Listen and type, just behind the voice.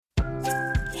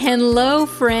Hello,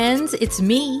 friends. It's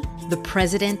me, the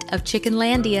president of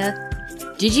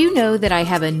Chickenlandia. Did you know that I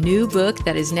have a new book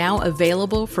that is now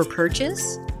available for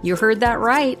purchase? You heard that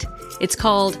right. It's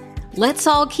called Let's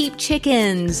All Keep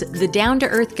Chickens, the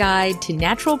down-to-earth guide to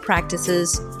natural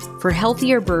practices for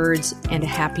healthier birds and a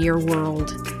happier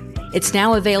world. It's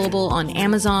now available on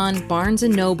Amazon, Barnes &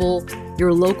 Noble,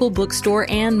 your local bookstore,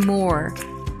 and more.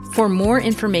 For more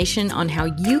information on how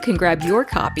you can grab your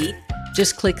copy,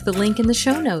 just click the link in the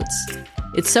show notes.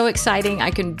 It's so exciting,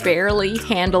 I can barely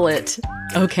handle it.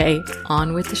 Okay,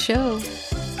 on with the show.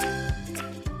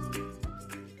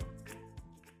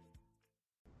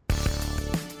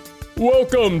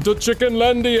 Welcome to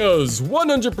Chickenlandia's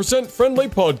 100% friendly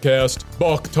podcast,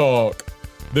 Bok Talk.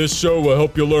 This show will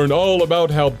help you learn all about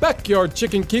how backyard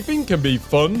chicken keeping can be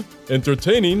fun,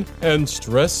 entertaining, and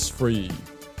stress-free.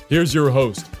 Here's your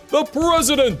host, the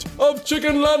president of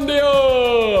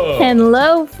Chickenlandia!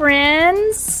 Hello,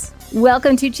 friends.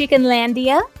 Welcome to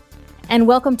Chickenlandia, and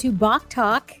welcome to Bok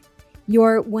Talk,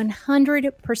 your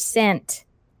 100%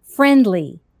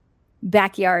 friendly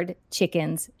backyard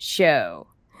chickens show.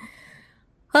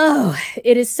 Oh,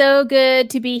 it is so good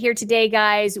to be here today,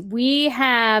 guys. We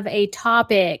have a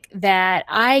topic that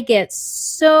I get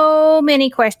so many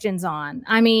questions on.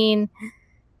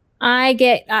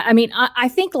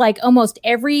 I think like almost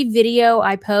every video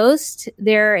I post,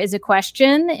 there is a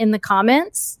question in the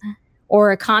comments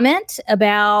or a comment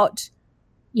about,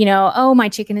 oh, my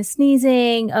chicken is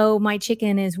sneezing. Oh, my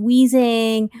chicken is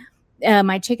wheezing.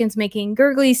 My chicken's making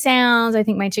gurgly sounds. I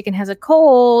think my chicken has a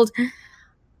cold.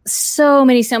 So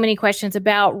many questions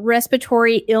about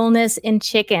respiratory illness in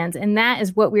chickens. And that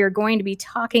is what we are going to be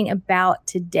talking about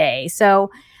today. So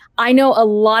I know a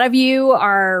lot of you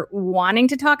are wanting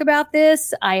to talk about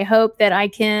this. I hope that I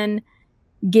can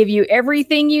give you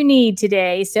everything you need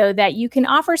today so that you can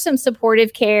offer some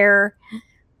supportive care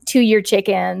to your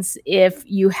chickens if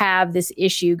you have this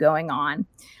issue going on.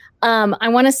 I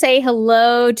want to say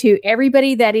hello to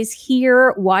everybody that is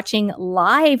here watching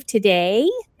live today.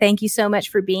 Thank you so much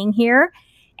for being here.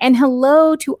 And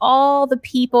hello to all the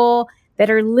people that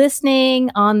are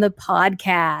listening on the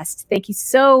podcast. Thank you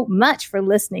so much for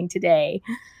listening today.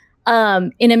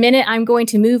 In a minute, I'm going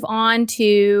to move on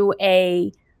to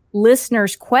a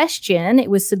listener's question.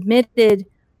 It was submitted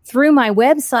through my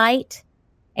website.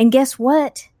 And guess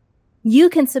what? You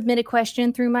can submit a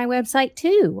question through my website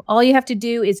too. All you have to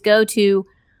do is go to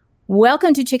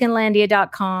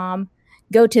welcometochickenlandia.com,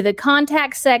 go to the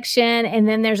contact section, and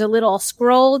then there's a little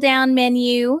scroll down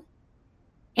menu.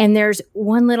 And there's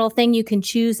one little thing you can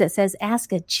choose that says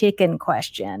ask a chicken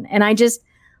question. And I just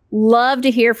love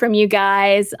to hear from you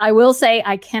guys. I will say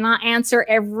I cannot answer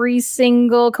every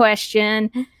single question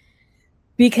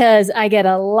because I get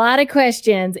a lot of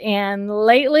questions, and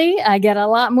lately I get a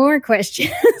lot more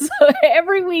questions. So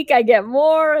every week I get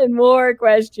more and more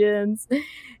questions,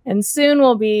 and soon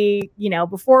we'll be,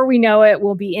 before we know it,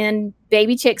 we'll be in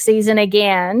baby chick season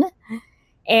again,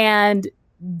 and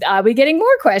I'll be getting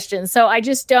more questions. So I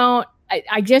just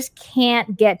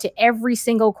can't get to every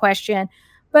single question,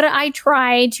 but I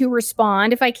try to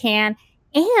respond if I can.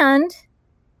 And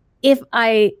if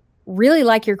I really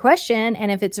like your question,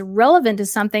 and if it's relevant to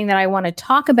something that I want to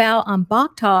talk about on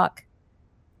Bok Talk,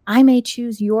 I may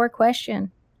choose your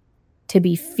question to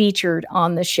be featured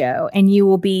on the show, and you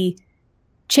will be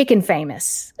chicken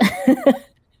famous.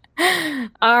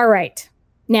 All right.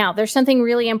 Now, there's something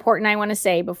really important I want to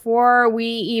say before we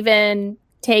even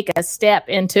take a step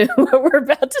into what we're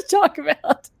about to talk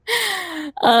about.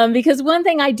 Because one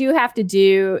thing I do have to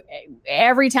do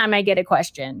every time I get a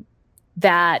question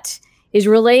that is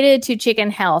related to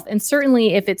chicken health, and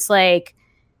certainly if it's like,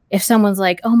 if someone's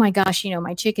like, oh my gosh,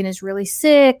 my chicken is really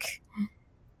sick,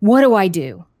 what do I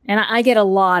do? And I get a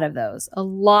lot of those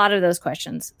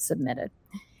questions submitted.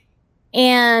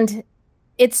 And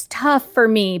it's tough for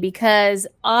me because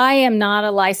I am not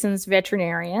a licensed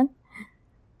veterinarian.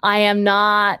 I am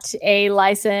not a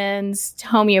licensed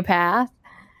homeopath.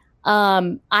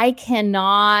 I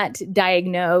cannot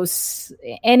diagnose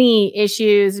any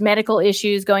issues, medical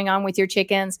issues going on with your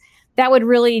chickens. That would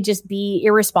really just be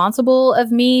irresponsible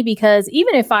of me, because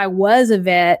even if I was a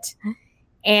vet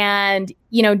and,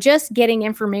 just getting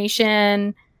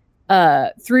information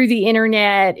through the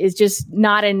internet is just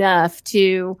not enough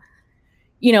to,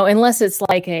 unless it's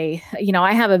like I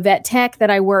have a vet tech that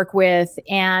I work with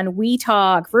and we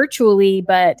talk virtually,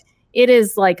 but it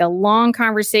is like a long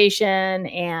conversation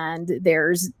and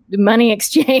there's money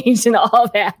exchanged and all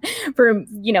that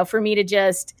for me to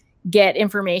just get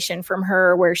information from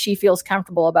her where she feels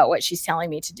comfortable about what she's telling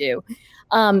me to do.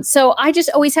 So I just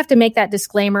always have to make that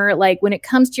disclaimer. Like when it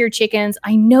comes to your chickens,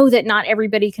 I know that not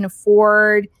everybody can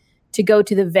afford to go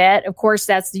to the vet. Of course,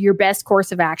 that's your best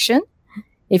course of action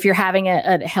if you're having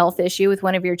a health issue with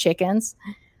one of your chickens.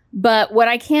 But what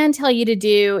I can tell you to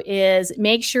do is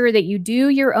make sure that you do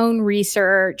your own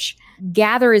research,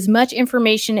 gather as much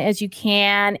information as you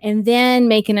can, and then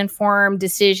make an informed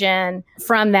decision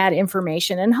from that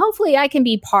information. And hopefully I can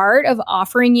be part of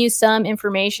offering you some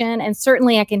information, and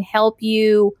certainly I can help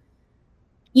you,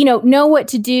 know what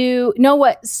to do, know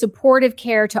what supportive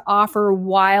care to offer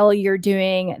while you're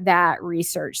doing that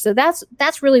research. So that's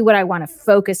really what I want to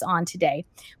focus on today.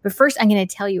 But first, I'm going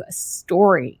to tell you a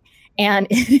story. And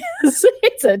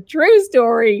it's a true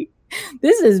story.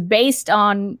 This is based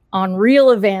on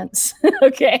real events.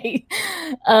 Okay.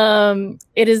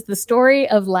 It is the story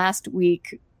of last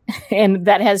week, and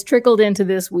that has trickled into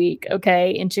this week.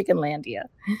 Okay. In Chickenlandia.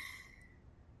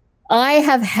 I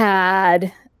have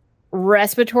had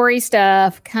respiratory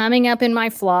stuff coming up in my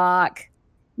flock.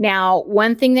 Now,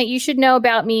 one thing that you should know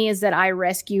about me is that I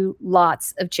rescue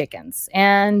lots of chickens,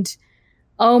 and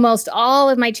almost all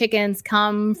of my chickens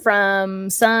come from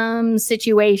some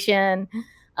situation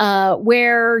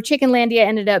where Chickenlandia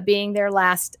ended up being their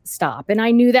last stop. And I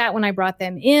knew that when I brought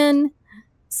them in.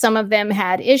 Some of them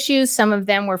had issues. Some of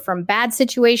them were from bad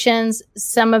situations.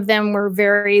 Some of them were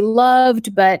very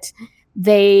loved, but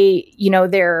they,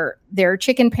 their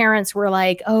chicken parents were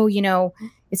like, oh,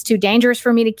 it's too dangerous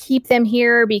for me to keep them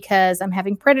here because I'm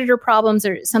having predator problems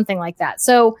or something like that.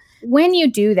 So when you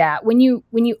do that, when you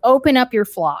open up your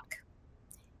flock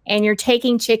and you're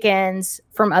taking chickens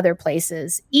from other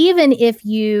places, even if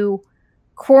you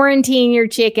quarantine your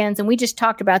chickens, and we just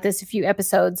talked about this a few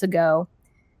episodes ago,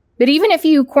 but even if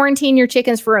you quarantine your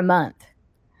chickens for a month,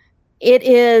 it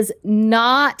is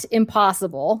not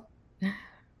impossible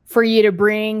for you to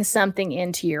bring something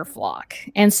into your flock.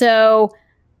 And so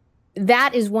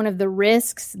that is one of the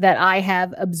risks that I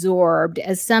have absorbed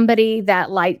as somebody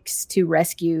that likes to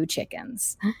rescue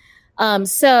chickens.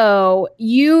 So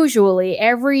usually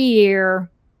every year,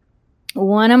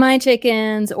 one of my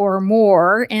chickens or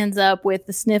more ends up with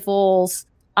the sniffles.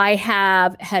 I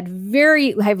have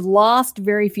lost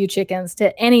very few chickens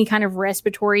to any kind of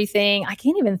respiratory thing. I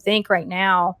can't even think right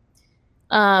now.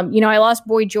 I lost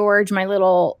Boy George, my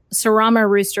little Sarama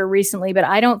rooster, recently, but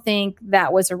I don't think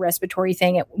that was a respiratory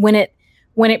thing. When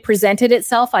it presented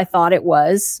itself, I thought it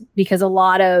was, because a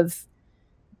lot of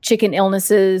chicken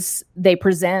illnesses, they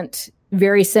present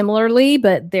very similarly,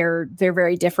 but they're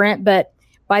very different. But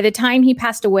by the time he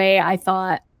passed away, I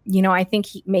thought, I think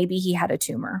maybe he had a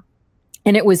tumor,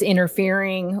 and it was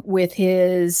interfering with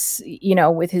his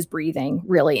breathing,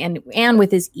 really, and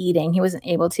with his eating. He wasn't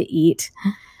able to eat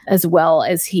as well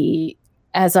as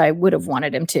I would have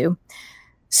wanted him to.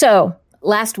 So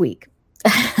last week,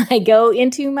 I go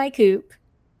into my coop,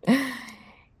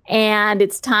 and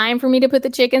it's time for me to put the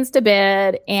chickens to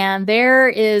bed. And there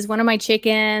is one of my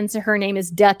chickens. Her name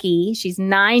is Ducky. She's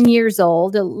 9 years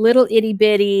old, a little itty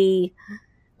bitty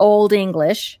Old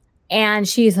English. And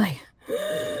she's like,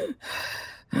 and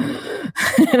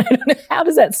I don't know, how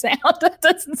does that sound? That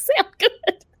doesn't sound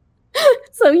good.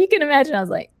 So you can imagine, I was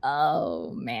like,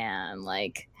 oh man,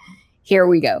 like, here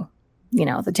we go.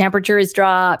 The temperature is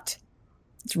dropped.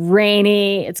 It's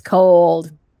rainy. It's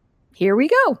cold. Here we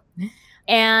go.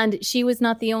 And she was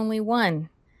not the only one.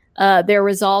 There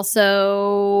was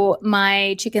also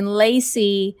my chicken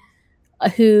Lacey,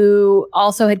 who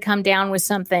also had come down with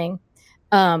something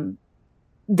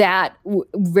that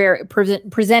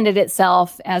presented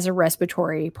itself as a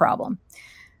respiratory problem.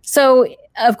 So,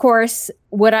 of course,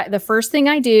 the first thing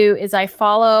I do is I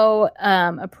follow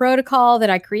a protocol that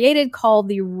I created called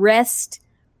the REST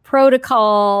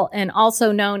protocol, and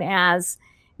also known as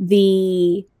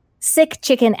the Sick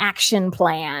Chicken Action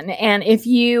Plan. And if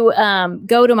you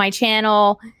go to my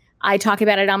channel, I talk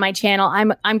about it on my channel.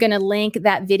 I'm going to link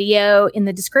that video in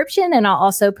the description, and I'll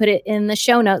also put it in the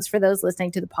show notes for those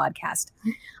listening to the podcast.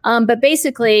 But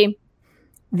basically,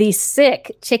 the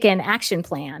Sick Chicken Action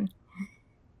Plan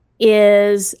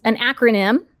is an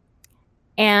acronym,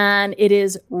 and it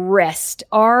is REST,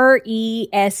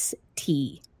 REST.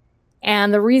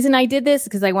 And the reason I did this is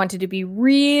because I wanted to be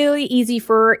really easy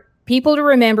for people to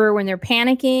remember when they're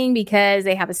panicking because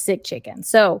they have a sick chicken.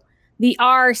 So the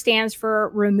R stands for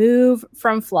remove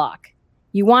from flock.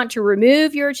 You want to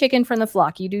remove your chicken from the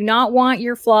flock. You do not want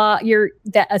your flock,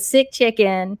 a sick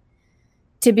chicken,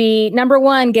 to be, number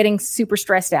one, getting super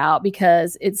stressed out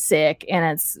because it's sick and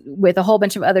it's with a whole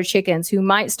bunch of other chickens who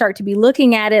might start to be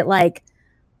looking at it like,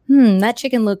 that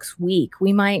chicken looks weak.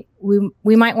 We might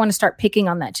want to start picking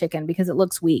on that chicken because it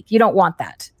looks weak. You don't want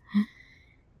that.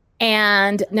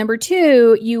 And number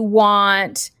 2, you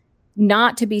want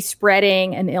not to be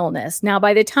spreading an illness. Now,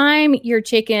 by the time your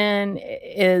chicken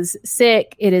is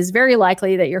sick, it is very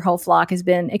likely that your whole flock has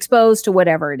been exposed to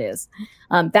whatever it is.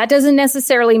 That doesn't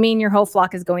necessarily mean your whole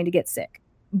flock is going to get sick,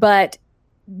 but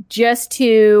just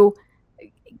to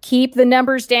keep the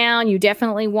numbers down, you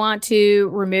definitely want to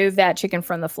remove that chicken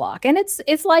from the flock. And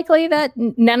it's likely that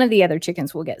none of the other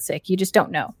chickens will get sick. You just don't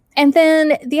know. And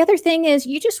then the other thing is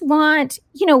you just want,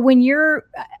 when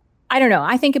I don't know,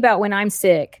 I think about when I'm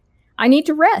sick, I need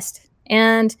to rest.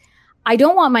 And I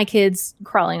don't want my kids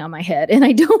crawling on my head. And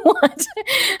I don't want,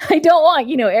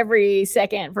 every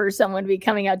second for someone to be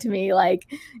coming up to me, like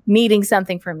needing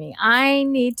something from me. I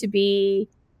need to be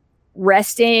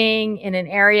resting in an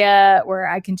area where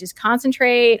I can just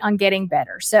concentrate on getting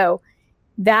better. So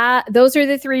those are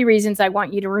the 3 reasons I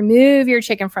want you to remove your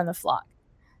chicken from the flock.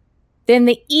 Then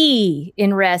the E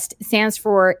in rest stands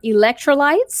for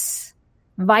electrolytes,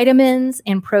 vitamins,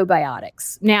 and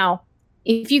probiotics. Now,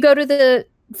 if you go to the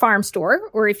farm store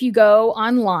or if you go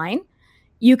online,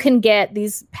 you can get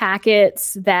these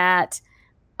packets that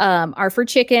are for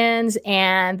chickens,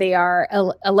 and they are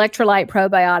electrolyte,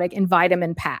 probiotic, and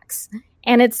vitamin packs.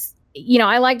 And it's,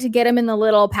 I like to get them in the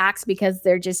little packs because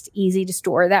they're just easy to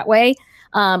store that way.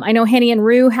 I know Henny and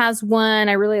Rue has one.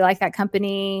 I really like that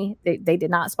company. They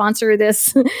did not sponsor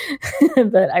this,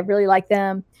 but I really like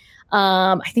them.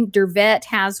 I think Dervet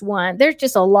has one. There's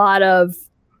just a lot of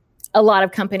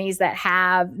companies that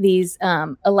have these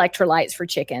electrolytes for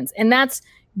chickens, and that's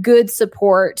good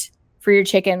support for your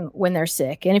chicken when they're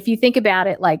sick. And if you think about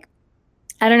it, like,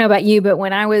 I don't know about you, but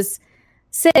when I was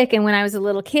sick and when I was a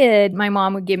little kid, my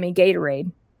mom would give me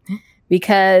Gatorade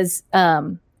because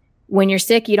when you're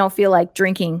sick, you don't feel like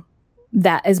drinking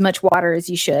that as much water as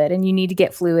you should, and you need to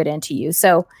get fluid into you.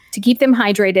 So to keep them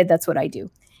hydrated, that's what I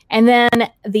do. And then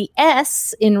the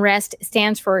S in rest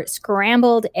stands for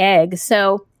scrambled egg.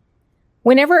 So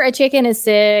whenever a chicken is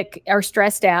sick or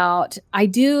stressed out, I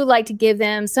do like to give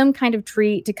them some kind of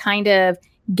treat to kind of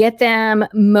get them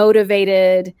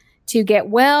motivated to get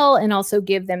well and also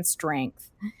give them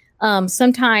strength.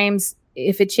 Sometimes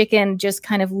if a chicken just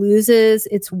kind of loses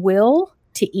its will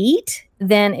to eat,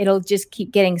 then it'll just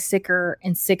keep getting sicker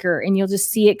and sicker, and you'll just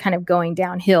see it kind of going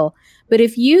downhill. But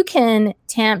if you can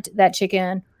tempt that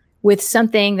chicken with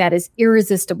something that is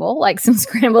irresistible, like some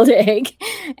scrambled egg,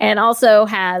 and also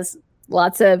has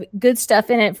lots of good stuff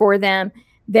in it for them,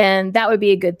 then that would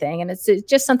be a good thing. And it's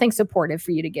just something supportive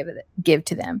for you to give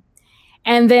to them.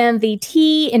 And then the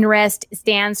T in rest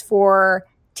stands for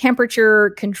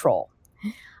temperature control.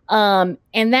 And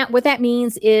what that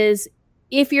means is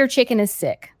if your chicken is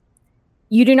sick,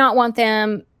 you do not want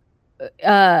them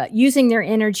using their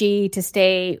energy to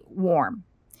stay warm.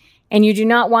 And you do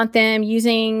not want them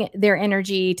using their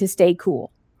energy to stay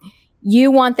cool.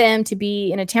 You want them to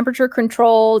be in a temperature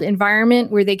controlled environment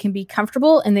where they can be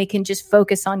comfortable and they can just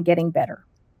focus on getting better.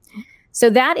 So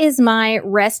that is my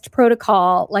rest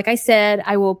protocol. Like I said,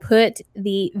 I will put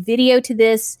the video to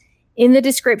this in the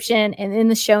description and in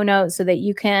the show notes so that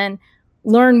you can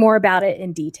learn more about it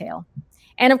in detail.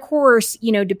 And of course,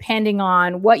 depending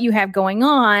on what you have going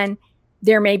on,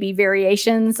 there may be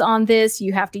variations on this.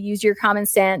 You have to use your common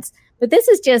sense. But this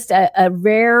is just a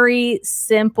very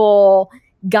simple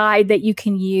guide that you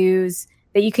can use,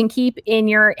 that you can keep in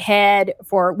your head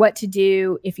for what to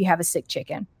do if you have a sick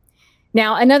chicken.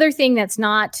 Now, another thing that's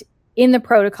not in the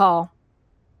protocol,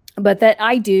 but that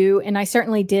I do, and I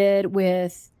certainly did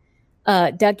with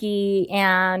Ducky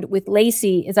and with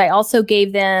Lacey, is I also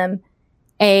gave them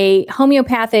a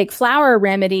homeopathic flower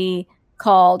remedy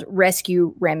called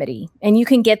Rescue Remedy. And you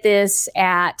can get this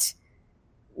at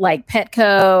like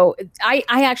Petco. I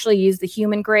actually use the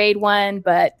human grade one,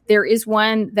 but there is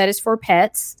one that is for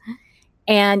pets.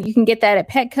 And you can get that at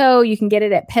Petco. You can get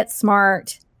it at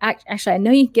PetSmart. Actually, I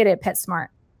know you can get it at PetSmart.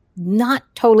 Not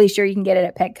totally sure you can get it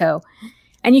at Petco.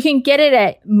 And you can get it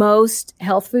at most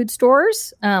health food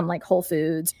stores, like Whole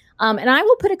Foods. And I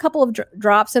will put a couple of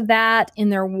drops of that in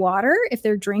their water if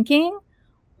they're drinking.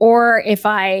 Or if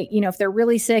if they're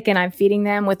really sick and I'm feeding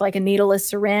them with like a needleless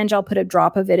syringe, I'll put a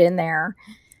drop of it in there.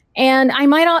 And I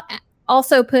might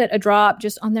also put a drop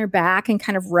just on their back and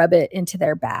kind of rub it into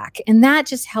their back. And that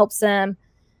just helps them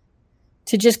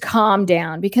to just calm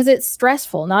down because it's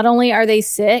stressful. Not only are they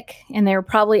sick and they were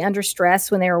probably under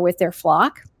stress when they were with their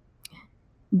flock,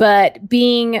 but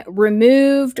being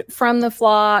removed from the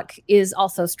flock is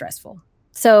also stressful.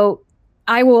 So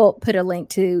I will put a link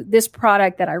to this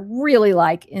product that I really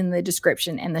like in the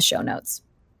description and the show notes.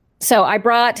 So I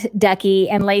brought Ducky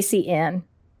and Lacey in.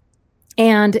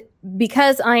 And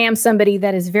because I am somebody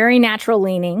that is very natural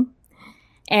leaning,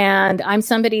 and I'm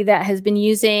somebody that has been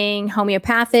using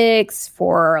homeopathics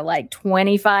for like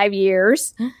 25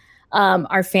 years,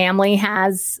 our family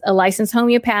has a licensed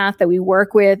homeopath that we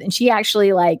work with, and she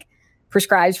actually like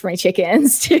prescribes for my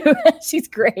chickens too. She's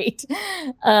great.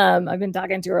 I've been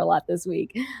talking to her a lot this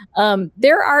week.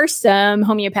 There are some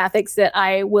homeopathics that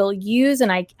I will use,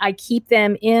 and I keep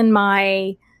them in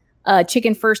my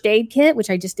chicken first aid kit, which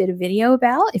I just did a video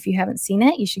about. If you haven't seen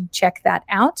it, you should check that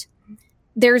out.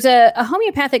 There's a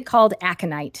homeopathic called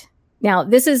aconite. Now,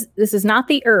 this is not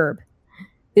the herb.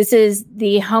 This is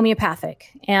the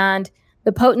homeopathic, and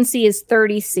the potency is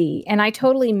 30C. And I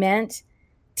totally meant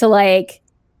to like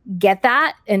get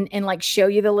that and like show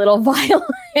you the little vial.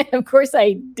 And of course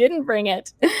I didn't bring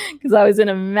it because I was in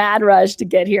a mad rush to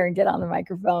get here and get on the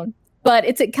microphone. But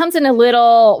it comes in a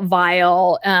little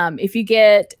vial. If you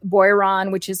get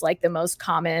Boiron, which is like the most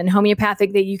common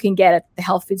homeopathic that you can get at the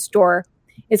health food store,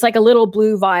 it's like a little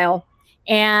blue vial,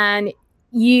 and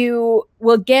you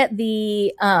will get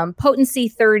the potency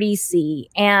 30C.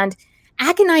 And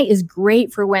aconite is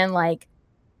great for when like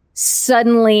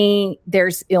suddenly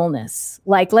there's illness.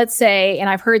 Like, let's say, and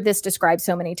I've heard this described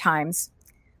so many times,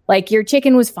 like your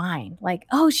chicken was fine. Like,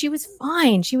 oh, she was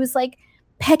fine. She was like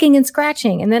pecking and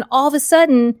scratching. And then all of a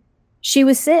sudden she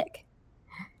was sick.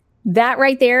 That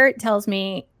right there tells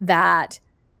me that,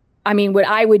 I mean, what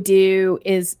I would do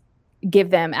is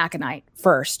give them aconite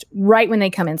first, right when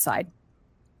they come inside.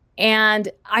 And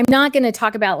I'm not going to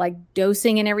talk about like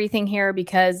dosing and everything here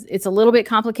because it's a little bit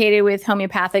complicated with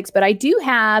homeopathics, but I do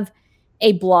have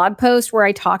a blog post where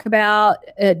I talk about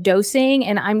dosing,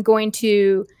 and I'm going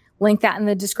to link that in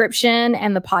the description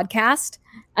and the podcast.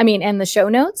 And the show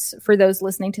notes for those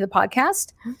listening to the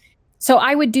podcast. So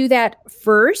I would do that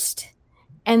first.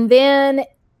 And then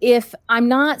if I'm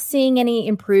not seeing any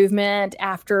improvement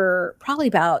after probably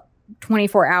about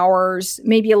 24 hours,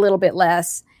 maybe a little bit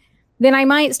less, then I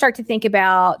might start to think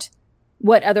about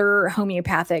what other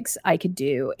homeopathics I could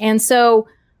do. And so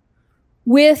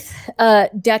with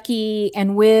Ducky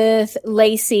and with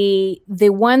Lacey, the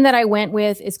one that I went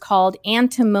with is called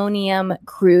Antimonium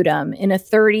crudum in a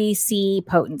 30C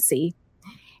potency.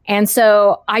 And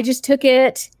so I just took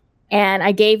it and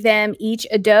I gave them each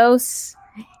a dose,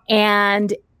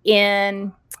 and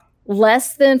in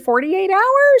less than 48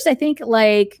 hours, I think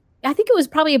it was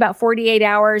probably about 48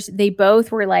 hours, they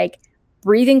both were like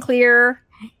breathing clear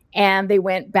and they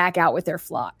went back out with their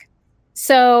flock.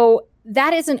 So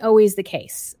that isn't always the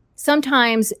case.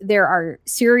 Sometimes there are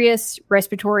serious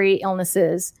respiratory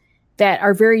illnesses that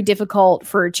are very difficult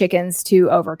for chickens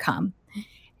to overcome.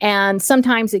 And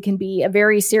sometimes it can be a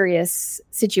very serious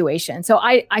situation. So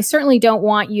I certainly don't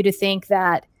want you to think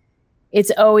that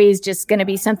it's always just going to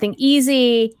be something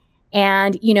easy.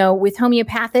 And, with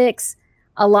homeopathics,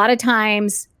 a lot of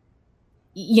times,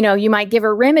 you might give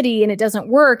a remedy and it doesn't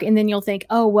work. And then you'll think,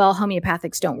 oh, well,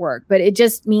 homeopathics don't work. But it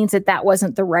just means that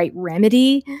wasn't the right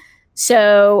remedy.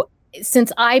 So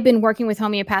since I've been working with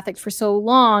homeopathics for so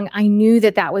long, I knew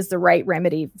that was the right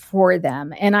remedy for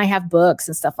them. And I have books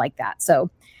and stuff like that. So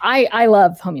I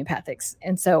love homeopathics.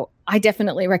 And so I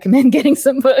definitely recommend getting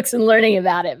some books and learning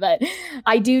about it. But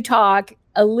I do talk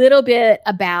a little bit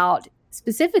about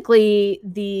specifically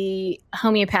the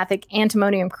homeopathic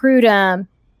Antimonium crudum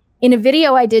in a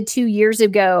video I did 2 years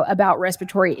ago about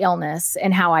respiratory illness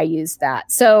and how I use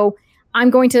that. So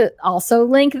I'm going to also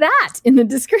link that in the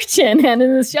description and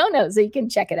in the show notes so you can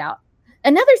check it out.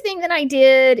 Another thing that I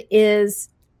did is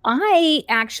I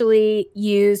actually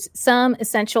used some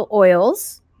essential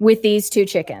oils with these two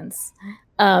chickens.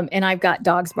 And I've got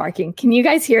dogs barking. Can you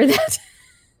guys hear that?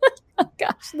 Oh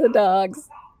gosh, the dogs.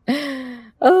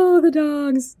 Oh, the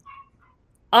dogs.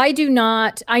 I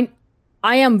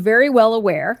am very well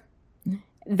aware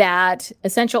that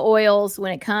essential oils,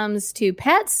 when it comes to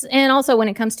pets and also when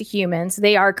it comes to humans,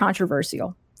 they are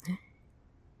controversial.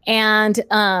 And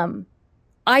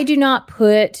I do not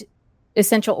put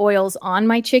essential oils on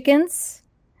my chickens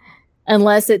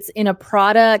unless it's in a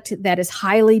product that is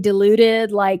highly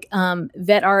diluted, like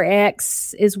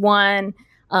VetRx is one.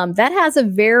 That has a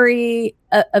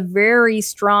very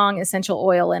strong essential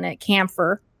oil in it,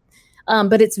 camphor,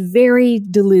 but it's very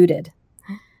diluted.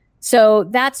 So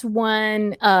that's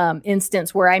one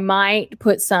instance where I might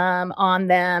put some on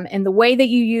them. And the way that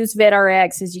you use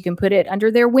VetRx is you can put it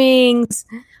under their wings.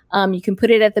 You can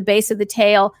put it at the base of the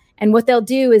tail. And what they'll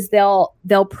do is they'll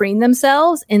preen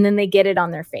themselves and then they get it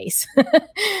on their face.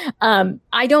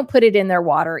 I don't put it in their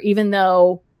water, even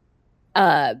though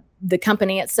the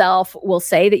company itself will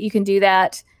say that you can do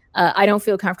that. I don't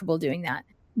feel comfortable doing that.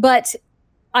 But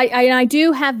I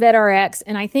do have VetRx,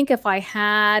 and I think if I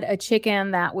had a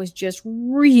chicken that was just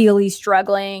really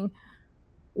struggling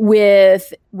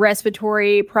with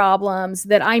respiratory problems,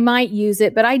 that I might use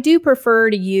it, but I do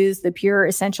prefer to use the pure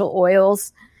essential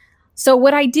oils. So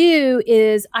what I do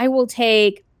is I will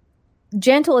take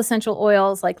gentle essential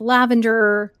oils like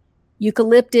lavender,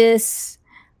 eucalyptus,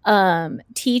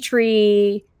 tea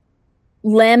tree,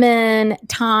 lemon,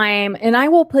 thyme, and I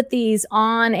will put these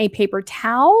on a paper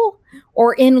towel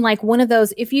or in like one of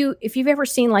those. If you've ever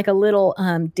seen like a little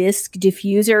disc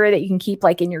diffuser that you can keep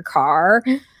like in your car,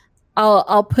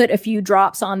 I'll put a few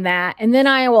drops on that, and then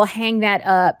I will hang that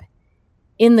up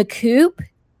in the coop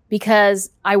because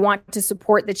I want to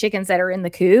support the chickens that are in the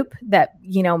coop that,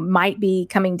 you know, might be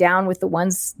coming down with the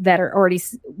ones that are already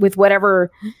with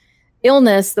whatever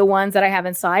illness the ones that I have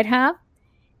inside have.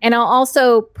 And I'll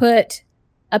also put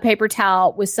a paper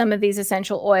towel with some of these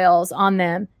essential oils on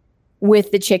them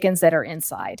with the chickens that are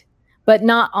inside, but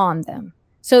not on them,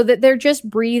 so that they're just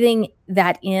breathing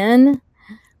that in,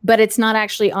 but it's not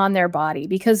actually on their body,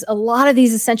 because a lot of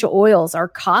these essential oils are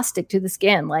caustic to the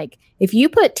skin. Like if you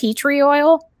put tea tree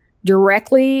oil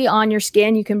directly on your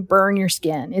skin, you can burn your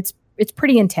skin. It's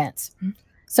pretty intense.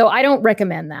 So I don't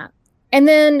recommend that. And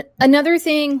then another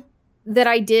thing that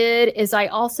I did is I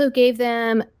also gave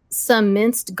them some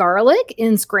minced garlic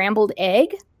in scrambled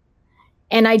egg.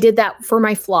 And I did that for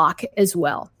my flock as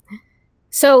well.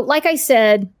 So like I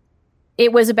said,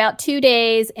 it was about 2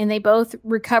 days and they both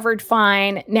recovered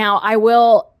fine. Now I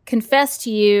will confess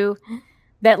to you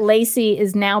that Lacey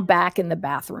is now back in the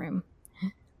bathroom,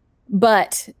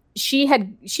 but she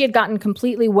had gotten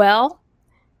completely well.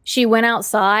 She went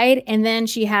outside, and then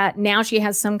she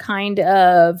has some kind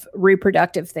of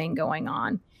reproductive thing going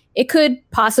on. It could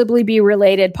possibly be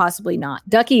related, possibly not.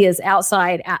 Ducky is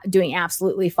outside doing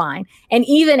absolutely fine. And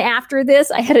even after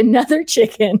this, I had another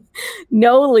chicken,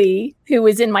 Noli, who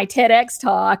was in my TEDx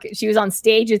talk. She was on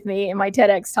stage with me in my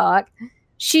TEDx talk.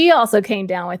 She also came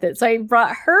down with it. So I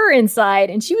brought her inside,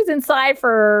 and she was inside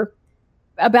for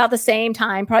about the same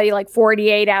time, probably like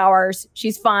 48 hours.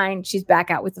 She's fine. She's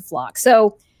back out with the flock.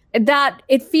 So that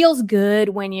it feels good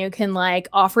when you can like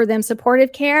offer them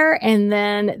supportive care and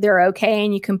then they're okay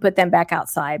and you can put them back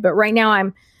outside. But right now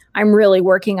I'm really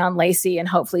working on Lacey, and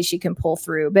hopefully she can pull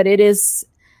through. But it is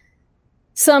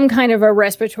some kind of a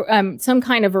reproductive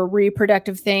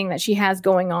thing that she has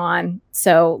going on.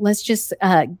 So let's just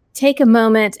take a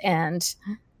moment and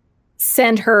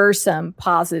send her some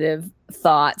positive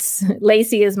thoughts.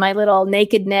 Lacey is my little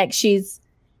naked neck. She's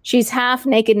half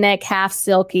naked neck, half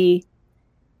silky.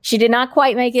 She did not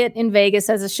quite make it in Vegas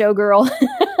as a showgirl,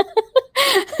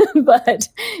 but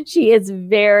she is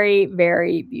very,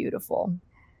 very beautiful.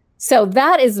 So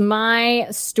that is my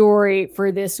story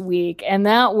for this week. And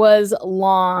that was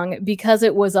long because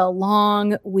it was a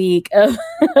long week of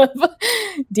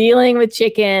dealing with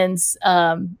chickens.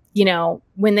 You know,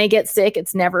 when they get sick,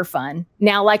 it's never fun.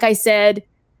 Now, like I said,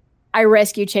 I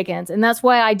rescue chickens, and that's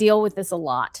why I deal with this a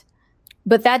lot.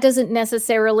 But that doesn't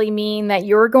necessarily mean that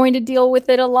you're going to deal with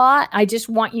it a lot. I just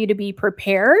want you to be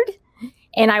prepared,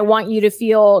 and I want you to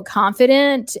feel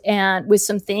confident and with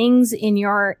some things in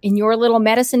your little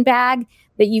medicine bag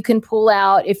that you can pull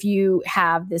out if you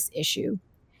have this issue.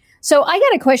 So I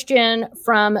got a question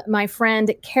from my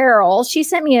friend Carol. She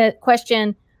sent me a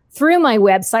question through my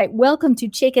website, welcome to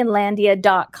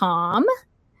chickenlandia.com.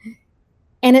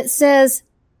 And it says,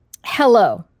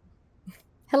 hello,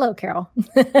 Carol.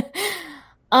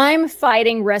 I'm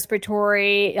fighting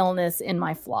respiratory illness in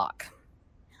my flock.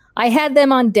 I had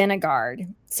them on Denagard.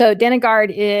 So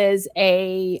Denagard is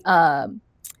a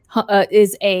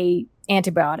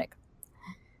antibiotic,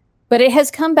 but it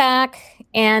has come back,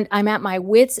 and I'm at my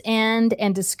wit's end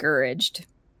and discouraged.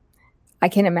 I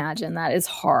can imagine that is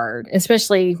hard,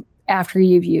 especially after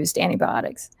you've used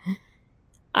antibiotics.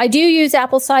 I do use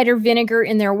apple cider vinegar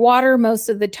in their water most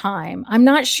of the time. I'm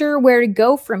not sure where to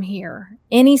go from here.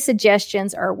 Any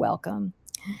suggestions are welcome.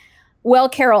 Well,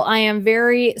 Carol, I am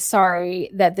very sorry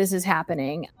that this is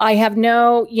happening. I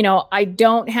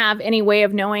don't have any way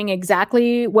of knowing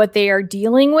exactly what they are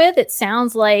dealing with. It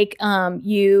sounds like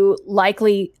you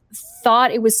likely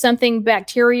thought it was something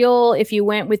bacterial if you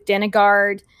went with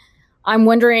Denagard. I'm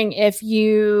wondering if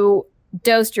you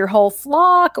dosed your whole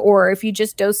flock or if you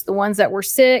just dosed the ones that were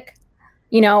sick.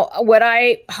 You know, what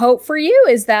I hope for you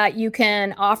is that you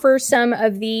can offer some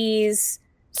of these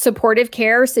supportive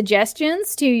care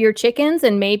suggestions to your chickens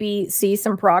and maybe see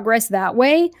some progress that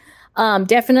way.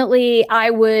 Definitely, I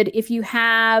would, if you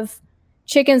have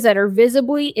chickens that are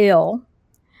visibly ill,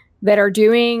 that are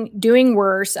doing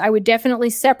worse, I would definitely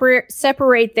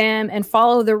separate them and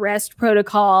follow the rest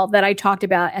protocol that I talked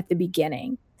about at the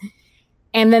beginning.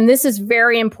 And then this is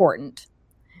very important.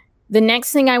 The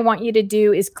next thing I want you to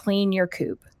do is clean your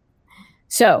coop.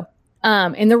 So,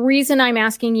 and the reason I'm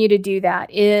asking you to do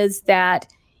that is that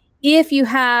if you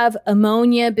have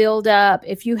ammonia buildup,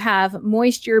 if you have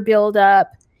moisture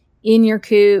buildup in your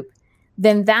coop,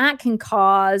 then that can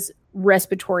cause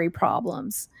respiratory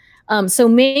problems. So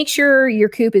make sure your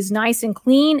coop is nice and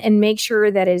clean, and make sure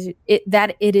that it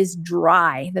is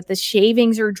dry, that the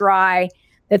shavings are dry,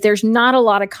 that there's not a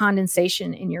lot of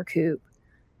condensation in your coop.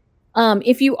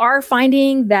 If you are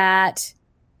finding that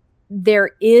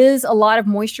there is a lot of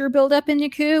moisture buildup in your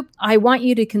coop, I want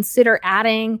you to consider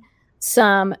adding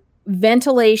some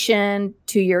ventilation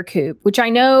to your coop, which I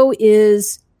know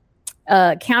is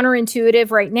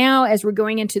counterintuitive right now as we're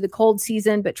going into the cold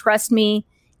season, but trust me,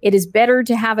 it is better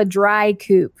to have a dry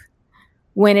coop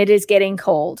when it is getting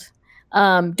cold.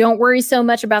 Don't worry so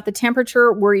much about the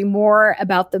temperature, worry more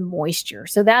about the moisture.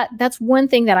 So that's one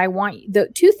thing that I want, the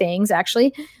two things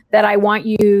actually, that I want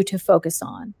you to focus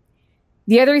on.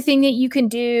 The other thing that you can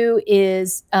do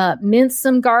is mince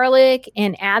some garlic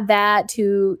and add that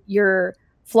to your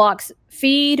flock's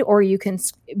feed, or you can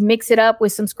mix it up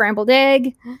with some scrambled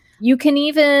egg. You can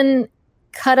even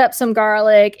cut up some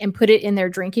garlic and put it in their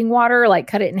drinking water, like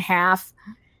cut it in half,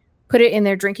 put it in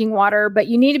their drinking water. But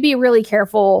you need to be really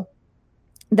careful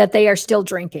that they are still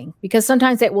drinking, because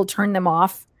sometimes it will turn them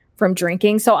off from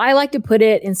drinking. So I like to put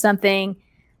it in something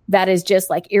that is just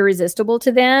like irresistible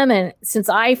to them. And since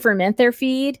I ferment their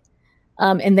feed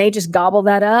and they just gobble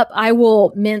that up, I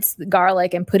will mince the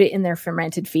garlic and put it in their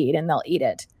fermented feed and they'll eat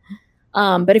it.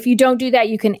 But if you don't do that,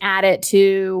 you can add it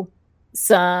to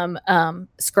some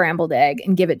scrambled egg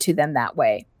and give it to them that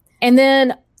way. And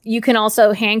then you can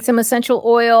also hang some essential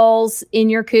oils in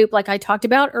your coop, like I talked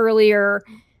about earlier.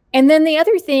 And then the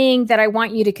other thing that I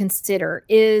want you to consider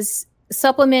is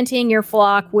supplementing your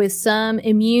flock with some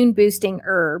immune boosting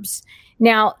herbs.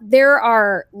 Now, there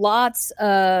are lots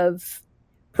of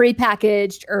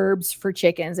prepackaged herbs for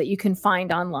chickens that you can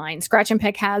find online. Scratch and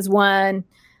Peck has one.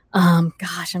 I'm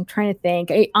trying to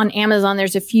think. On Amazon,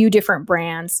 there's a few different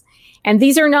brands. And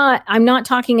these are not, I'm not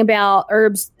talking about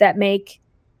herbs that make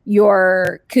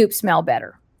your coop smell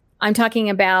better. I'm talking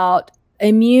about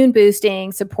immune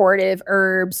boosting, supportive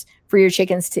herbs for your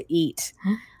chickens to eat.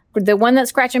 The one that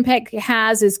Scratch and Peck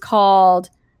has is called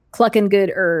Cluckin'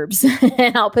 Good Herbs.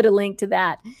 And I'll put a link to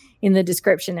that in the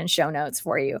description and show notes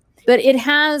for you. But it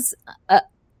has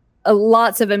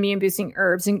lots of immune boosting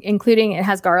herbs, including it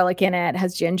has garlic in it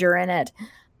has ginger in it,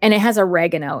 and it has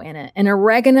oregano in it. And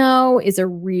oregano is a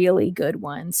really good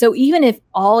one. So even if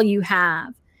all you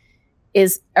have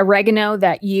is oregano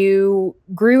that you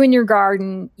grew in your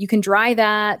garden, you can dry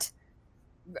that,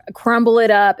 crumble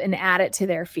it up, and add it to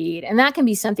their feed. And that can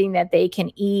be something that they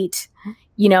can eat,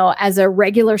 as a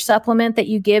regular supplement that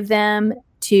you give them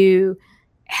to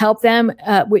help them,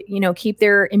 keep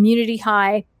their immunity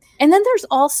high. And then there's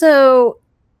also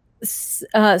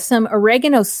some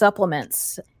oregano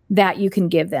supplements that you can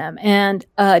give them. And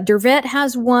Dervet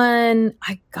has one.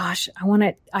 I want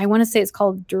to say it's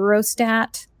called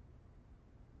Durostat.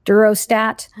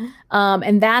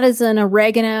 And that is an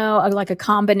oregano, like a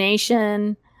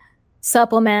combination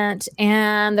supplement.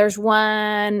 And there's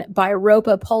one by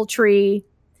Ropa Poultry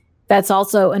that's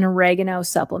also an oregano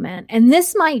supplement. And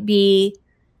this might be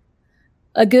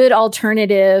a good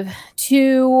alternative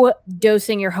to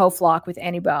dosing your whole flock with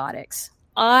antibiotics.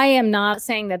 I am not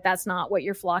saying that that's not what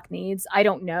your flock needs. I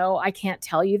don't know. I can't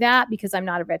tell you that because I'm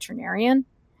not a veterinarian.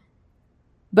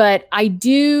 But I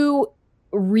do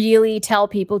really tell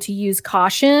people to use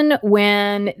caution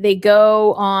when they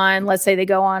go on, let's say they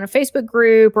go on a Facebook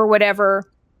group or whatever,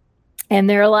 and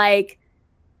they're like,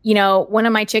 one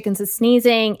of my chickens is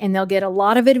sneezing, and they'll get a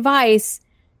lot of advice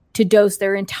to dose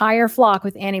their entire flock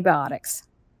with antibiotics.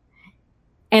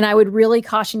 And I would really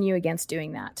caution you against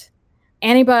doing that.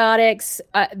 Antibiotics,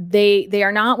 they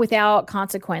are not without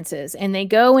consequences, and they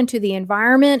go into the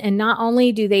environment, and not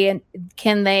only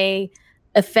can they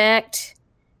affect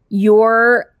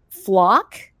your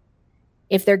flock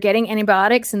if they're getting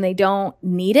antibiotics and they don't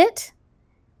need it,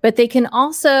 but they can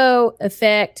also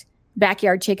affect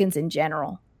backyard chickens in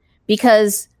general,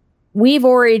 because we've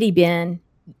already been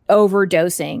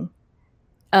overdosing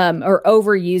or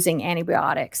overusing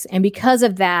antibiotics. And because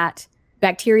of that,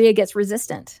 bacteria gets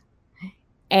resistant.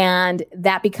 And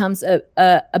that becomes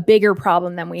a bigger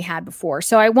problem than we had before.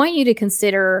 So I want you to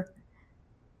consider,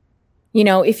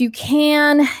 if you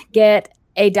can get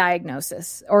a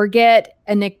diagnosis or get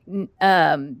get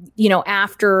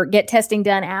testing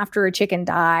done after a chicken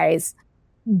dies.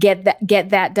 Get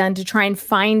that done to try and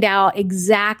find out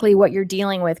exactly what you're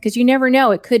dealing with, because you never know.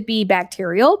 It could be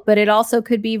bacterial, but it also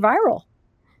could be viral,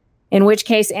 in which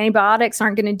case antibiotics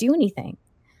aren't going to do anything.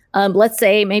 Let's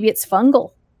say maybe it's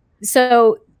fungal.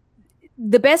 So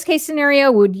the best case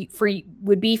scenario would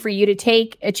be for you to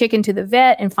take a chicken to the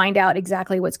vet and find out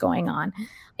exactly what's going on.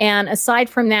 And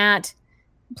aside from that,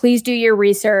 please do your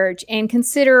research and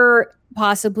consider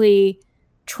possibly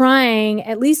trying,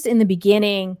 at least in the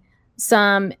beginning,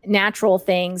 some natural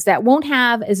things that won't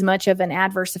have as much of an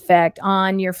adverse effect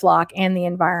on your flock and the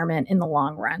environment in the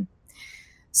long run.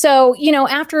 So,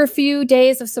 after a few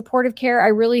days of supportive care, I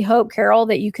really hope, Carol,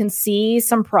 that you can see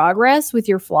some progress with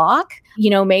your flock.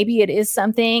 Maybe it is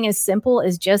something as simple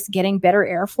as just getting better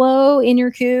airflow in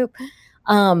your coop.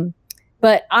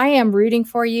 But I am rooting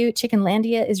for you.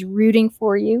 Chickenlandia is rooting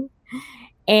for you.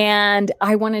 And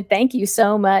I want to thank you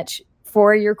so much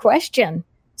for your question.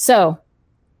 So,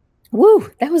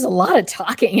 that was a lot of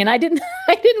talking, and I didn't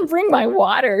bring my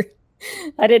water.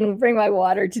 I didn't bring my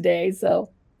water today. So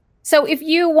if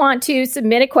you want to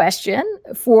submit a question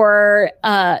for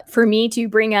me to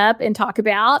bring up and talk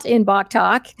about in Bok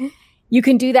Talk, you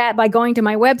can do that by going to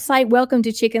my website,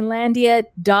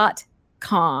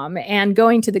 welcometochickenlandia.com, and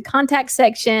going to the contact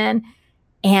section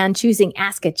and choosing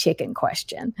Ask a Chicken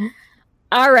Question.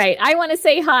 All right. I want to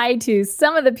say hi to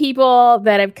some of the people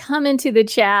that have come into the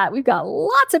chat. We've got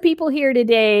lots of people here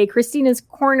today. Christina's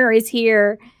Corner is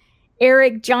here.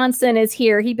 Eric Johnson is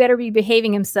here. He better be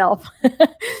behaving himself.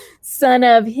 Son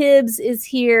of Hibbs is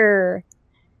here.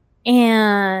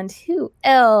 And who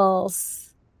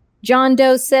else? John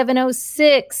Doe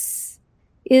 706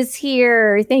 is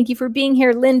here. Thank you for being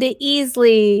here. Linda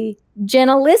Easley.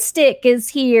 Jenalistic is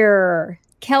here.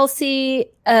 Kelsey,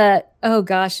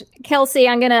 Kelsey,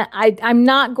 I'm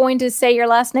not going to say your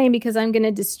last name because I'm going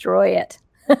to destroy it.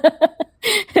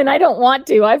 And I don't want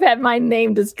to. I've had my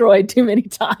name destroyed too many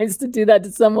times to do that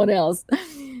to someone else.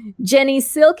 Jenny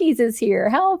Silkies is here.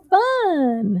 How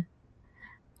fun.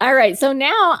 All right. So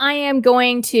now I am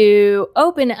going to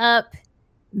open up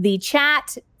the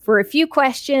chat for a few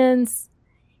questions.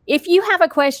 If you have a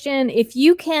question, if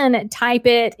you can type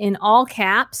it in all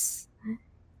caps,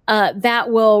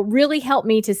 that will really help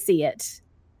me to see it.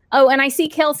 Oh, and I see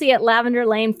Kelsey at Lavender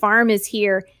Lane Farm is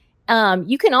here.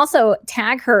 You can also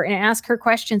tag her and ask her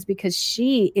questions because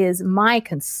she is my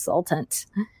consultant.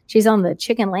 She's on the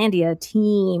Chickenlandia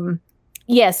team.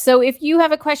 Yes, so if you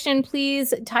have a question,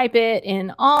 please type it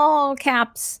in all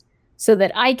caps so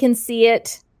that I can see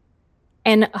it.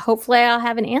 And hopefully I'll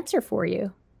have an answer for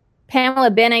you.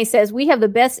 Pamela Bene says, we have the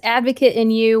best advocate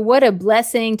in you. What a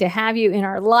blessing to have you in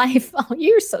our life. Oh,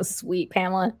 you're so sweet,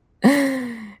 Pamela.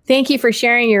 Thank you for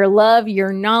sharing your love,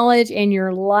 your knowledge, and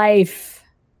your life.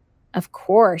 Of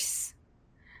course.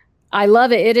 I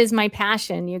love it. It is my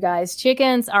passion, you guys.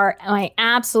 Chickens are my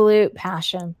absolute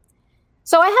passion.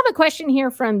 So I have a question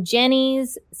here from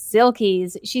Jenny's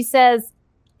Silkies. She says,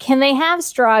 can they have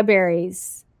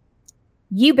strawberries?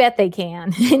 You bet they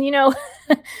can. And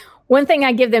one thing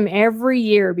I give them every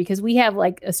year, because we have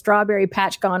like a strawberry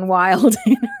patch gone wild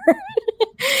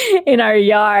in our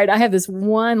yard. I have this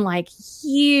one like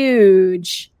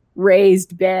huge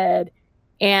raised bed.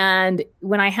 And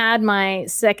when I had my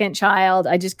second child,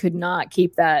 I just could not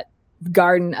keep that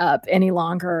garden up any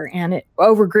longer. And it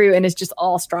overgrew and it's just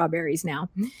all strawberries now.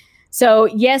 So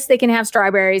yes, they can have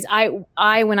strawberries.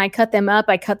 When I cut them up,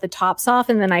 I cut the tops off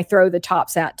and then I throw the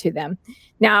tops out to them.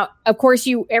 Now, of course,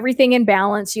 everything in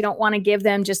balance. You don't want to give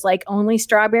them just like only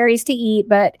strawberries to eat,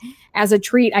 but as a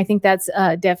treat, I think that's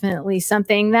definitely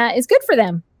something that is good for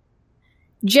them.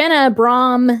 Jenna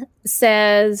Brom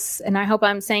says, and I hope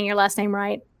I'm saying your last name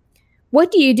right,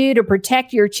 what do you do to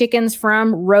protect your chickens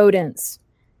from rodents?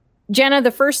 Jenna, the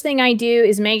first thing I do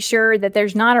is make sure that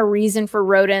there's not a reason for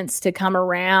rodents to come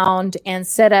around and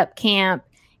set up camp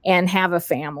and have a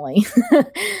family.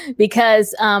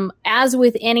 Because as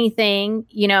with anything,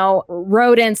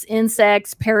 rodents,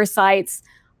 insects, parasites,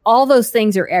 all those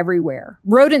things are everywhere.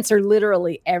 Rodents are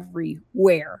literally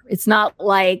everywhere. It's not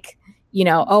like,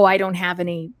 I don't have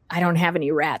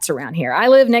any rats around here. I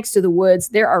live next to the woods.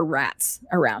 There are rats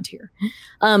around here.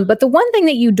 But the one thing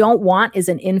that you don't want is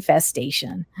an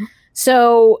infestation.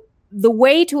 So the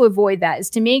way to avoid that is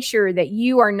to make sure that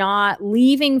you are not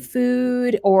leaving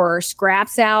food or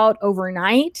scraps out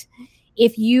overnight.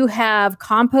 If you have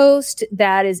compost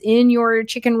that is in your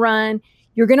chicken run,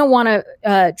 you're going to want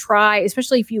to try,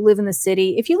 especially if you live in the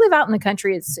city. If you live out in the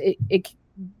country,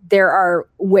 there are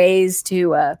ways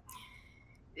to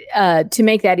to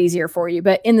make that easier for you.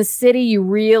 But in the city, you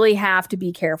really have to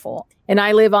be careful. And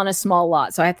I live on a small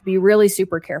lot, so I have to be really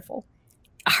super careful.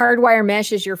 Hardwire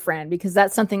mesh is your friend because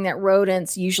that's something that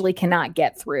rodents usually cannot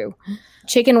get through.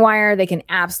 Chicken wire, they can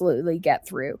absolutely get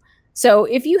through. So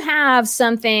if you have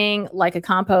something like a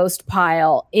compost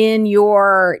pile in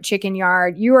your chicken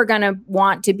yard, you are going to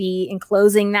want to be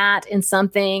enclosing that in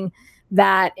something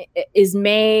that is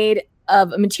made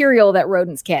of a material that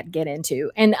rodents can't get into.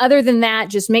 And other than that,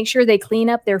 just make sure they clean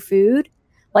up their food.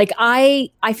 Like I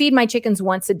feed my chickens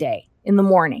once a day in the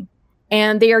morning,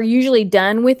 and they are usually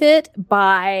done with it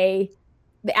by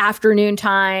the afternoon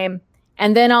time.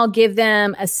 And then I'll give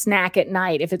them a snack at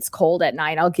night. If it's cold at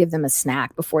night, I'll give them a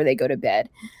snack before they go to bed.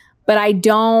 But I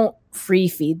don't free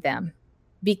feed them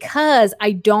because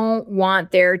I don't want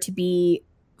there to be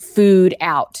food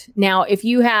out. Now, if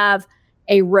you have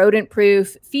a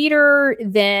rodent-proof feeder,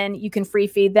 then you can free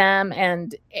feed them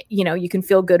and, you can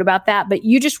feel good about that. But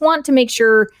you just want to make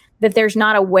sure that there's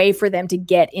not a way for them to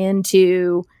get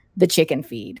into the chicken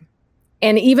feed.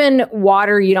 And even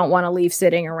water, you don't want to leave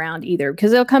sitting around either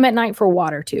because they'll come at night for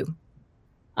water too.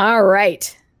 All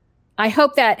right. I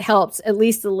hope that helps at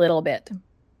least a little bit.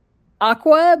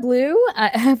 Aqua Blue,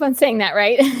 I hope I'm saying that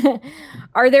right.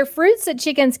 Are there fruits that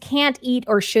chickens can't eat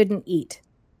or shouldn't eat?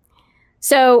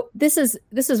 So this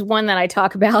is one that I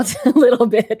talk about a little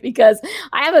bit because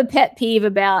I have a pet peeve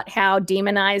about how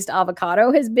demonized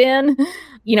avocado has been.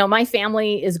 My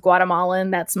family is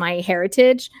Guatemalan. That's my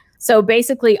heritage. So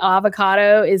basically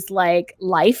avocado is like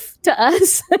life to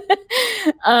us.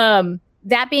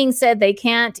 That being said, they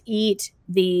can't eat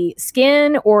the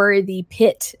skin or the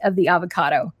pit of the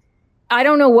avocado. I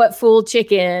don't know what fool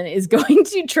chicken is going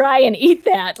to try and eat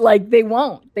that. Like they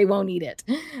won't eat it.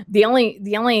 The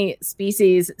only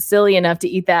species silly enough to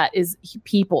eat that is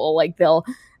people. Like they'll,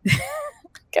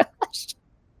 gosh,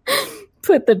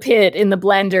 put the pit in the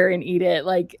blender and eat it.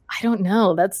 Like, I don't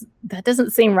know. That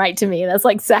doesn't seem right to me. That's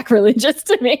like sacrilegious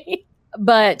to me.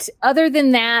 But other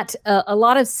than that, a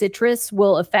lot of citrus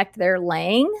will affect their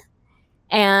laying.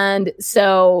 And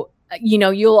so,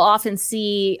 you'll often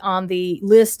see on the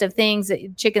list of things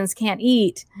that chickens can't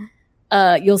eat,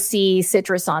 you'll see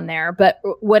citrus on there. But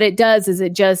what it does is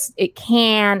it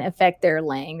can affect their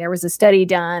laying. There was a study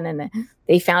done and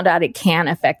they found out it can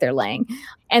affect their laying.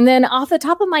 And then off the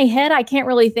top of my head, I can't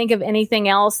really think of anything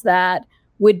else that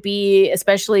would be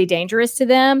especially dangerous to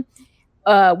them.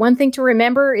 One thing to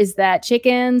remember is that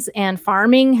chickens and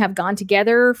farming have gone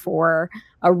together for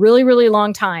a really, really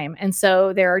long time. And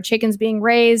so there are chickens being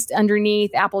raised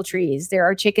underneath apple trees. There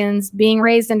are chickens being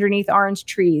raised underneath orange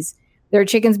trees. There are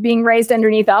chickens being raised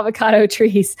underneath avocado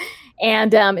trees.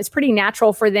 And it's pretty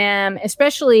natural for them,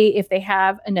 especially if they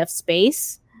have enough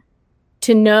space,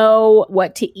 to know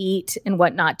what to eat and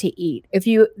what not to eat.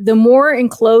 The more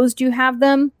enclosed you have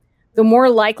them, the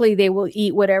more likely they will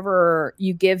eat whatever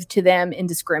you give to them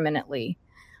indiscriminately.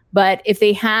 But if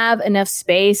they have enough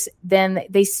space, then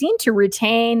they seem to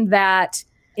retain that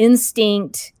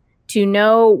instinct to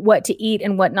know what to eat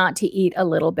and what not to eat a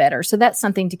little better. So that's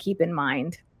something to keep in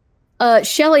mind.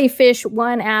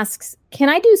 Shellyfish1 asks, can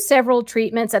I do several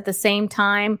treatments at the same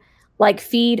time, like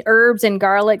feed herbs and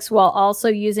garlics while also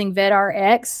using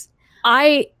VetRx?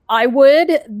 I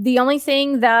would. The only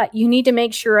thing that you need to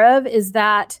make sure of is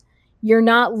that you're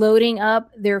not loading up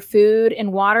their food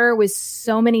and water with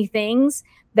so many things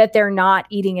that they're not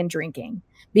eating and drinking,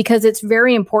 because it's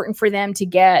very important for them to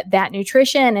get that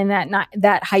nutrition and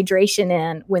that hydration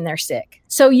in when they're sick.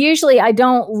 So usually I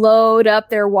don't load up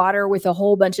their water with a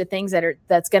whole bunch of things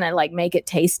that's going to like make it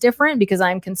taste different, because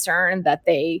I'm concerned that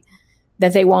they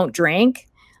won't drink.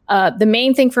 The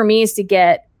main thing for me is to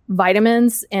get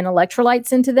vitamins and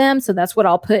electrolytes into them. So that's what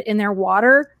I'll put in their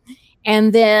water.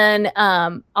 And then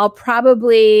I'll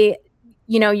probably,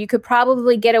 you could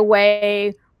probably get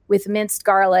away with minced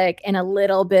garlic and a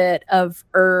little bit of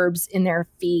herbs in their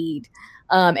feed.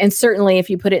 And certainly if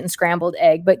you put it in scrambled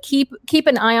egg, but keep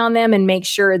an eye on them and make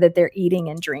sure that they're eating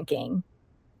and drinking.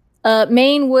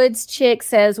 Maine Woods Chick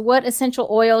says, what essential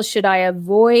oils should I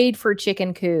avoid for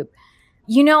chicken coop?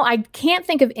 I can't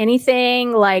think of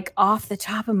anything like off the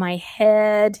top of my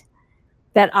head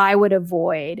that I would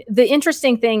avoid. The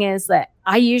interesting thing is that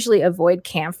I usually avoid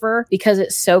camphor because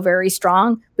it's so very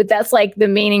strong, but that's like the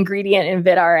main ingredient in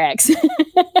VetRx.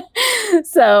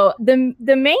 So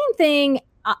the main thing,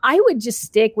 I would just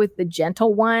stick with the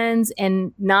gentle ones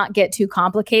and not get too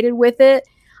complicated with it.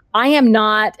 I am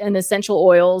not an essential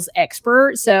oils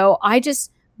expert, so I just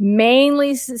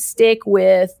mainly stick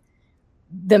with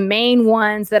the main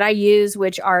ones that I use,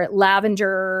 which are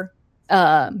lavender,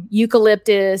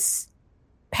 eucalyptus,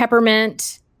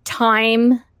 peppermint,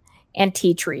 thyme, and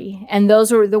tea tree. And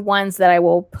those are the ones that I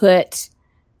will put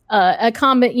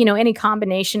any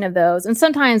combination of those. And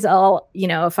sometimes I'll,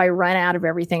 if I run out of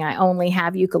everything, I only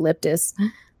have eucalyptus,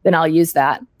 then I'll use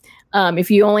that.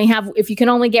 If you can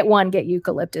only get one, get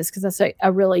eucalyptus, because that's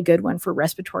a really good one for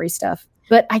respiratory stuff.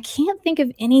 But I can't think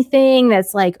of anything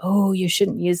that's like, oh, you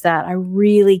shouldn't use that. I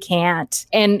really can't.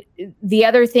 And the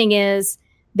other thing is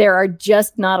there are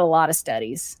just not a lot of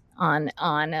studies on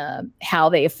how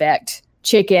they affect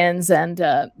chickens.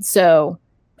 And so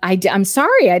I'm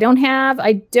sorry, I don't have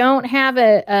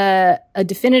a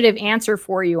definitive answer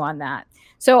for you on that.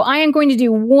 So I am going to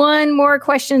do one more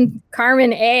question.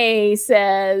 Carmen A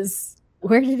says,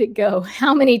 where did it go?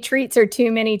 How many treats are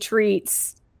too many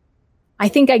treats? I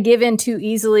think I give in too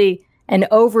easily and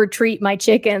over-treat my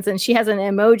chickens. And she has an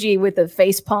emoji with a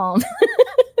face palm.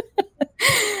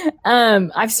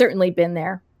 I've certainly been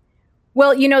there.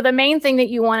 Well, the main thing that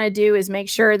you want to do is make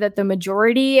sure that the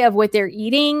majority of what they're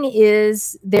eating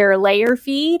is their layer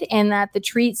feed, and that the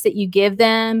treats that you give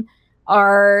them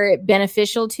are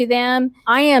beneficial to them.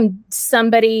 I am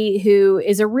somebody who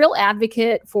is a real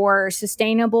advocate for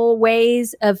sustainable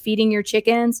ways of feeding your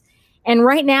chickens. And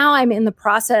right now I'm in the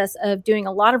process of doing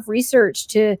a lot of research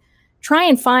to try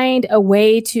and find a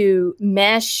way to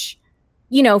mesh,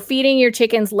 feeding your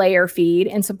chickens layer feed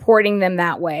and supporting them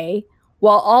that way,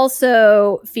 while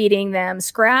also feeding them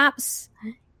scraps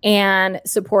and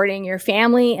supporting your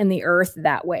family and the earth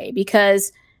that way.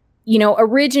 Because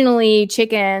originally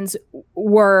chickens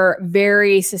were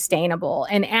very sustainable.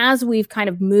 And as we've kind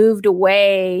of moved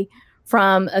away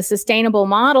from a sustainable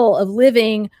model of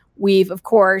living, we've, of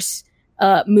course,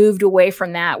 moved away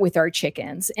from that with our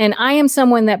chickens. And I am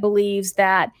someone that believes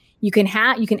that you can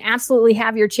absolutely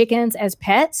have your chickens as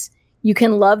pets. You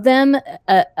can love them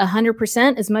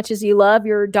 100% as much as you love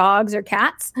your dogs or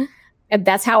cats. And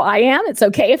that's how I am. It's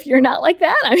okay if you're not like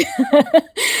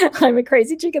that. I'm a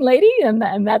crazy chicken lady,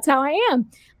 and that's how I am.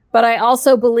 But I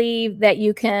also believe that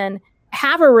you can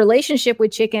have a relationship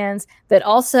with chickens that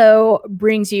also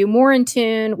brings you more in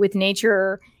tune with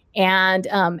nature and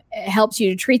helps you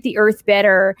to treat the earth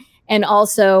better, and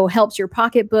also helps your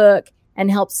pocketbook and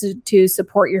helps to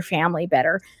support your family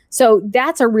better. So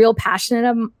that's a real passion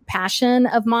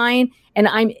of mine.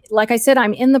 And like I said,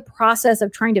 I'm in the process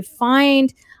of trying to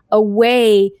find a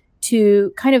way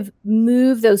to kind of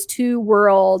move those two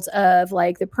worlds of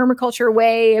like the permaculture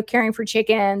way of caring for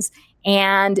chickens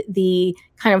and the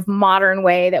kind of modern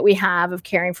way that we have of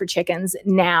caring for chickens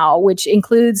now, which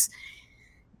includes,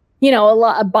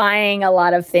 buying a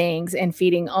lot of things and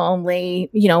feeding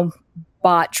only,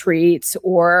 bought treats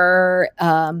or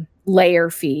layer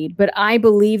feed. But I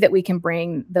believe that we can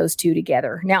bring those two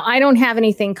together. Now, I don't have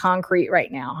anything concrete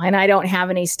right now, and I don't have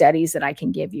any studies that I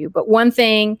can give you. But one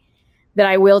thing that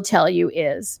I will tell you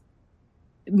is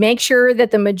make sure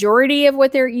that the majority of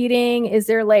what they're eating is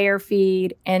their layer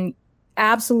feed. And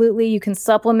absolutely, you can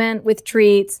supplement with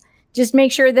treats. Just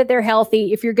make sure that they're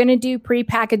healthy. If you're going to do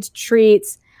prepackaged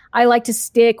treats, I like to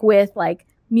stick with like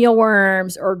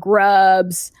mealworms or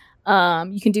grubs.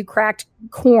 You can do cracked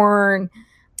corn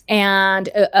and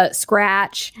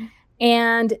scratch.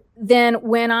 And then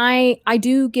when I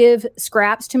do give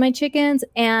scraps to my chickens,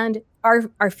 and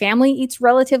our family eats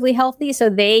relatively healthy, so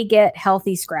they get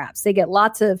healthy scraps. They get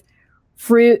lots of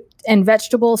fruit and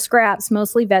vegetable scraps,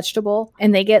 mostly vegetable,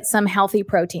 and they get some healthy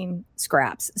protein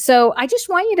scraps. So I just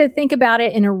want you to think about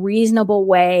it in a reasonable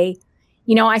way.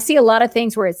 I see a lot of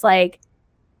things where it's like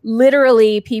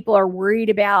literally people are worried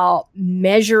about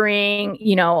measuring,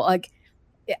 like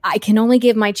I can only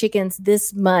give my chickens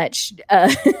this much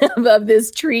of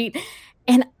this treat.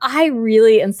 And I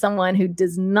really am someone who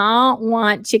does not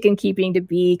want chicken keeping to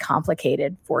be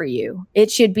complicated for you.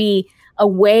 It should be a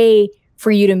way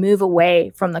for you to move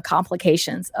away from the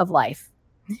complications of life.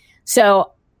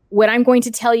 So what I'm going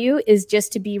to tell you is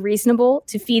just to be reasonable,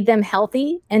 to feed them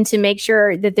healthy, and to make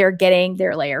sure that they're getting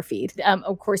their layer feed.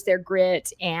 Of course, their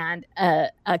grit and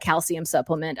a calcium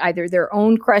supplement, either their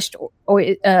own crushed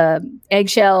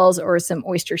eggshells or some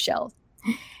oyster shells.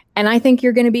 And I think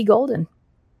you're going to be golden.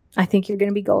 I think you're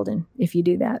going to be golden if you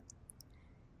do that.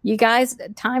 You guys,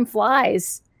 time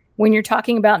flies when you're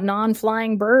talking about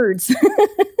non-flying birds.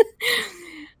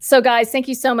 So guys, thank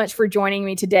you so much for joining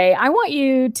me today. I want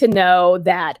you to know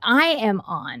that I am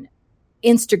on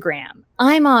Instagram.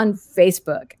 I'm on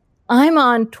Facebook. I'm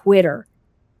on Twitter.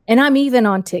 And I'm even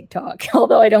on TikTok,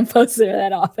 although I don't post there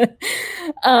that often.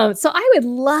 So I would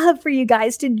love for you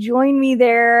guys to join me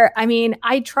there. I mean,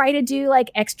 I try to do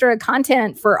like extra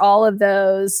content for all of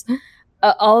those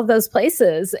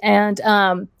places.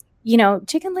 And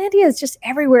Chickenlandia is just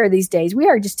everywhere these days. We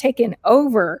are just taking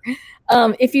over.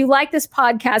 If you like this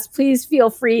podcast, please feel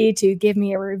free to give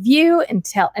me a review and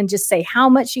just say how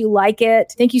much you like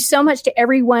it. Thank you so much to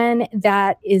everyone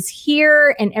that is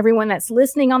here and everyone that's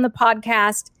listening on the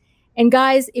podcast. And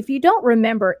guys, if you don't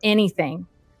remember anything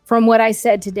from what I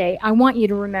said today, I want you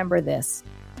to remember this.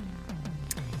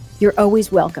 You're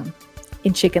always welcome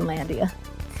in Chickenlandia.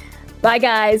 Bye,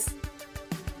 guys.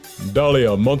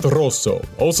 Dalia Monterroso,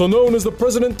 also known as the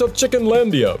president of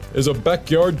Chickenlandia, is a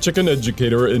backyard chicken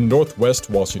educator in Northwest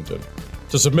Washington.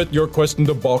 To submit your question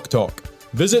to Bok Talk,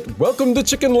 visit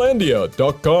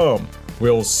welcometochickenlandia.com.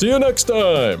 We'll see you next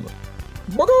time.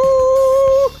 Bye.